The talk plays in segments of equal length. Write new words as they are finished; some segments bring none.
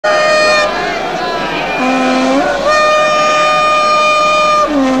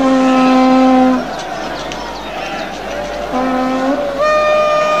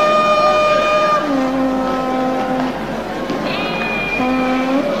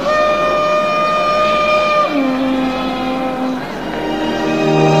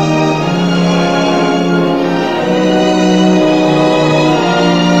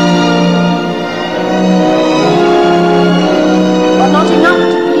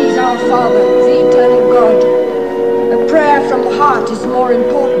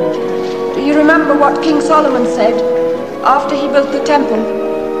remember what King Solomon said after he built the temple.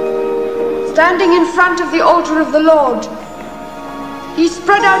 Standing in front of the altar of the Lord, he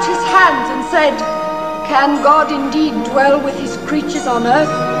spread out his hands and said, "Can God indeed dwell with his creatures on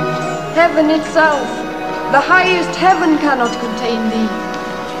earth? Heaven itself, the highest heaven cannot contain thee.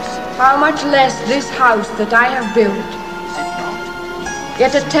 How much less this house that I have built?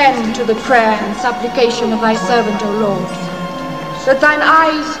 Yet attend to the prayer and supplication of thy servant, O Lord, that thine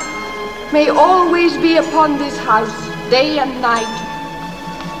eyes may always be upon this house, day and night,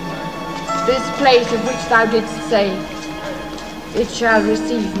 this place of which thou didst say, it shall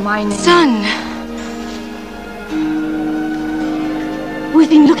receive my name." Son! We've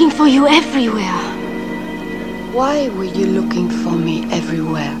been looking for you everywhere. Why were you looking for me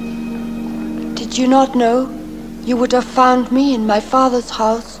everywhere? Did you not know you would have found me in my father's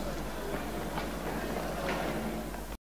house?